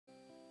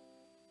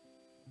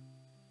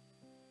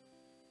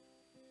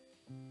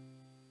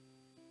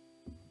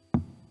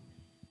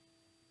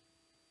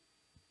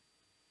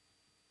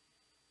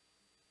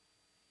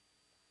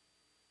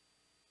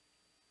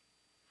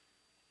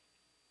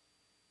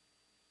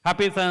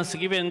Happy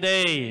Thanksgiving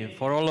Day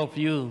for all of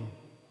you.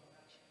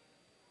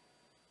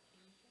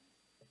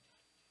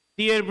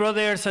 Dear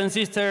brothers and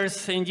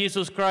sisters in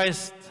Jesus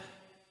Christ,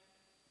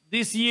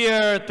 this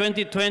year,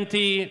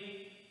 2020,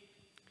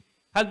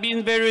 has been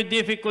a very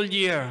difficult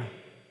year,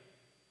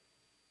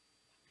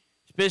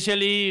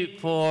 especially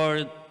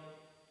for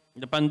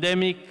the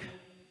pandemic,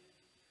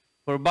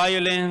 for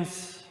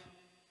violence,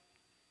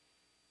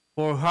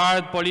 for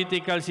hard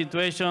political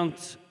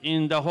situations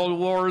in the whole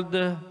world.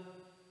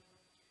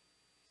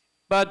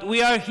 But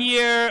we are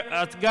here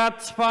as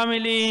God's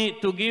family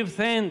to give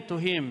thanks to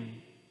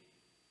Him.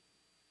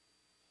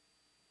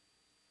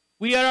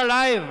 We are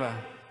alive.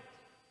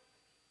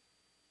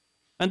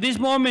 And this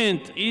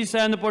moment is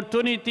an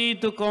opportunity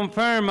to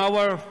confirm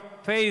our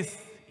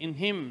faith in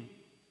Him.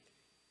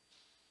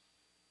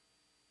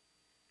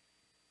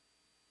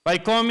 By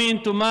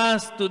coming to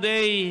Mass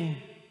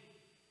today,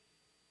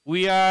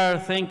 we are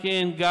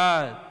thanking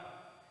God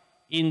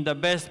in the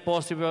best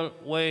possible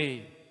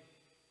way.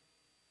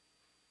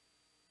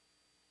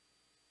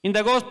 In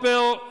the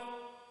Gospel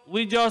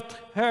we just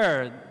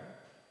heard,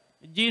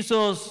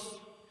 Jesus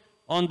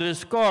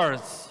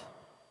underscores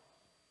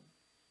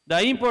the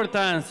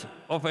importance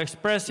of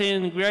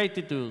expressing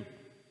gratitude.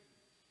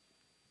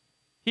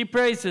 He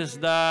praises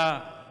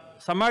the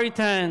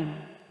Samaritan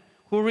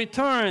who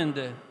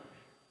returned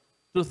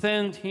to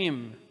thank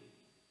Him.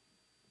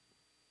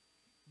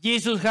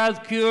 Jesus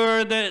had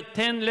cured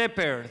 10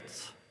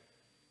 lepers,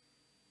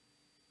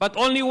 but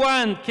only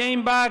one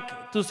came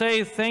back to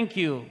say thank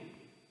you.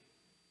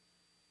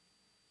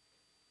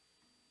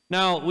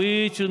 Now,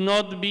 we should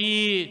not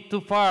be too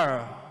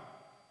far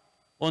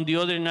on the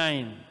other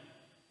 9.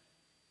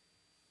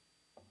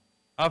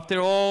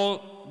 After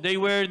all, they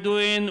were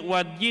doing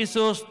what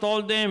Jesus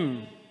told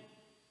them.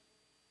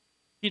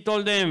 He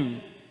told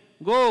them,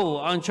 "Go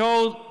and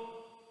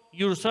show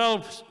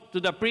yourselves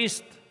to the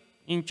priest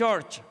in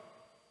church."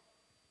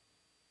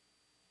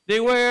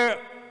 They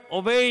were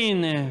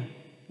obeying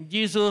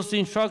Jesus'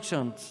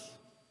 instructions.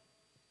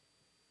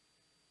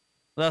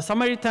 The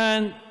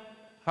Samaritan,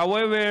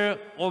 however,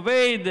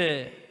 obeyed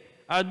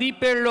a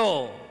deeper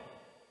law,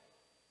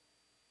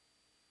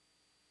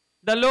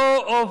 the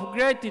law of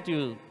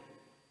gratitude.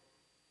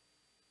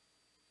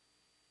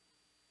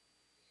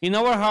 In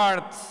our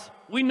hearts,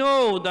 we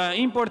know the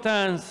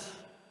importance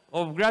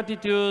of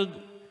gratitude,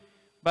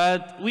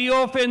 but we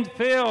often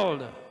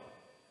fail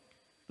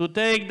to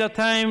take the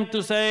time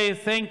to say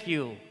thank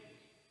you.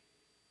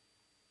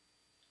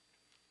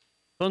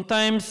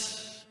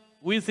 Sometimes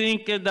we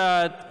think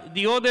that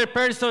the other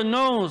person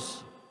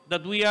knows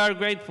that we are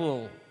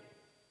grateful,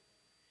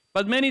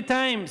 but many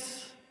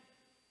times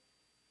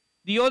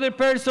the other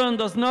person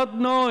does not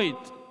know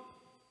it,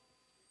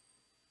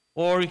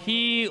 or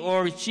he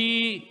or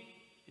she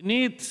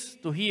needs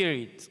to hear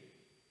it.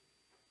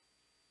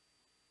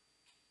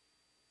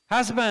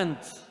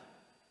 Husbands,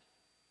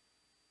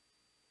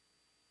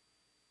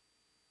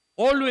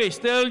 always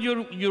tell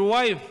your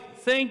wife,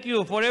 "Thank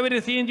you for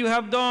everything you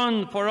have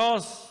done for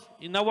us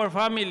in our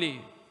family."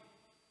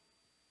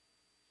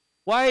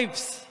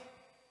 Wives,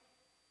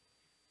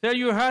 tell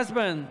your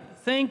husband,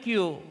 "Thank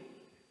you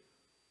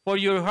for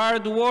your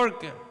hard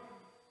work."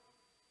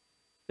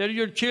 Tell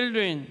your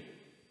children,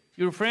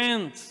 your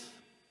friends,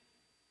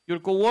 your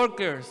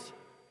co-workers,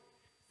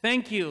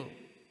 "Thank you."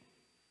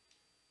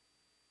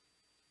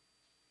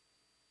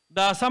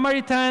 The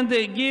Samaritan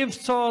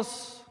gives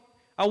us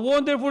a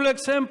wonderful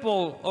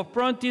example of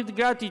prompted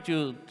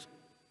gratitude,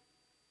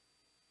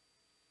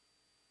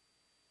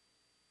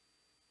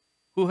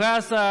 who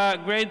has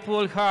a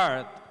grateful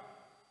heart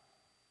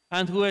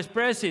and who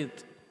expresses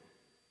it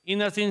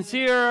in a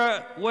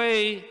sincere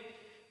way,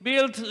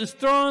 builds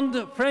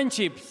strong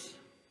friendships.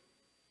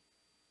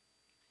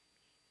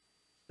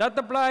 That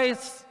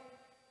applies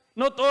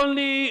not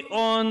only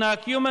on a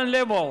human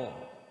level,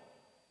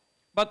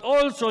 but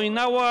also in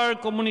our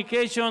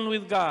communication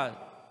with God.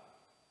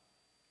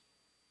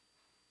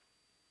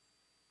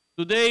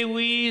 Today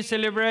we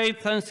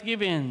celebrate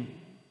Thanksgiving.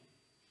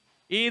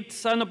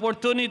 It's an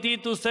opportunity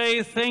to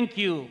say thank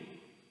you.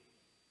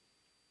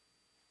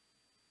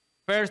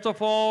 First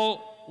of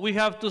all, we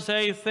have to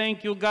say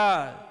thank you,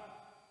 God,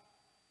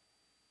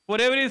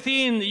 for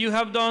everything you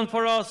have done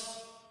for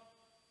us.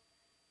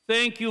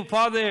 Thank you,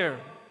 Father,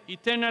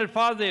 eternal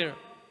Father,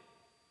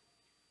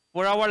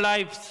 for our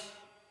lives,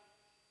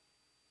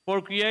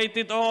 for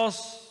creating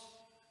us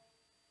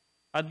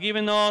and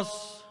giving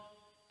us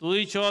to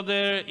each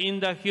other in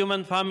the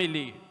human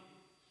family.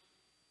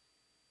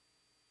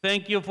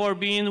 Thank you for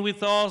being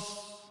with us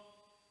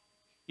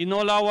in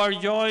all our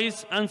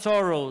joys and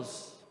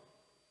sorrows.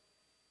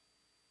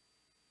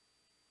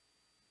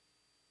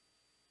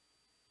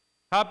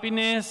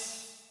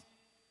 Happiness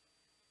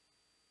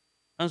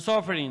and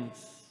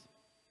sufferings.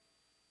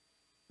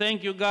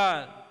 Thank you,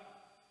 God,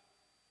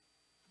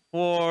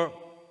 for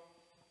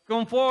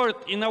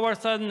comfort in our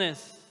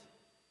sadness.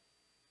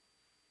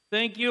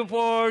 Thank you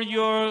for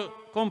your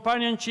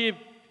companionship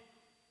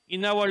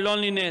in our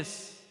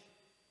loneliness.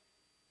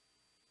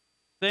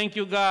 Thank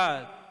you,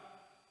 God,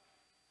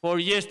 for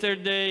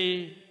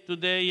yesterday,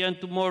 today, and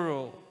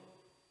tomorrow,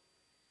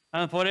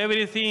 and for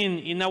everything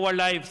in our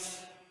lives.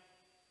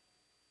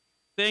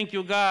 Thank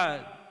you,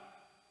 God,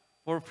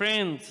 for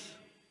friends,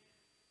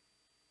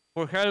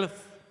 for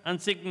health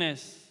and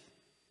sickness,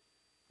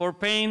 for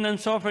pain and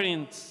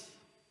sufferings.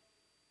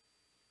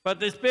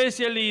 But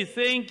especially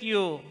thank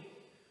you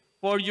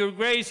for your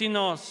grace in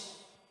us,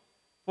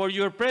 for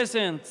your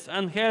presence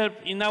and help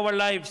in our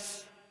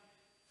lives.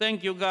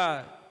 Thank you,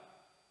 God.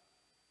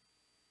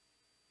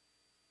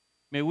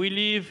 May we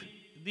live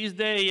this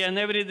day and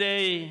every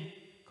day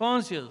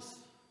conscious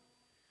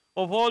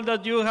of all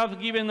that you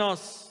have given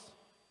us.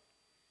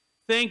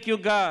 Thank you,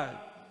 God,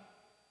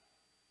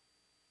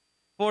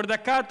 for the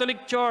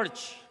Catholic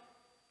Church,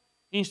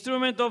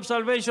 instrument of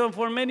salvation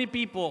for many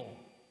people.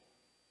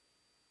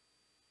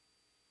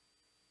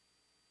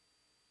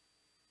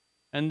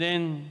 And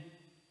then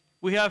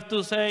we have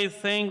to say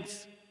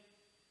thanks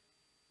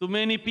to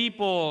many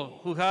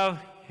people who have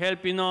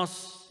helped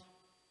us.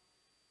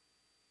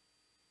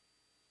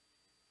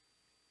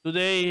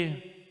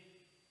 Today,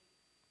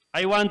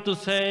 I want to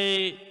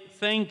say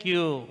thank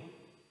you.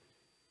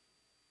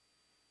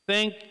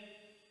 Thank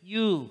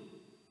you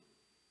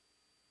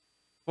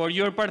for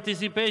your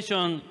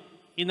participation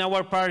in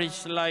our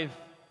parish life.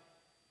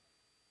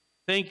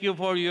 Thank you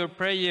for your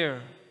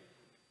prayer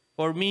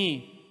for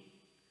me,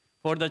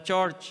 for the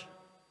church,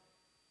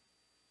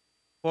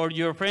 for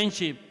your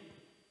friendship.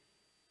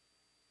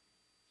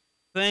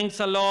 Thanks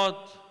a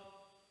lot,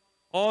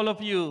 all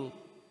of you,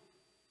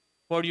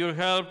 for your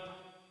help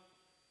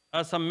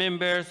as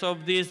members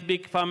of this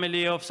big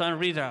family of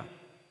St.Rita.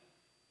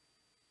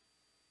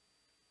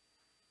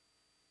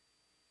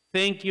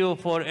 Thank you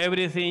for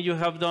everything you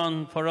have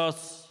done for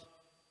us.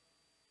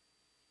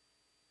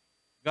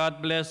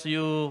 God bless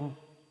you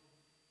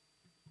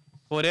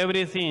for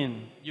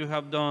everything you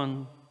have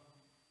done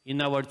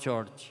in our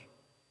church.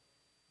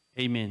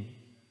 Amen.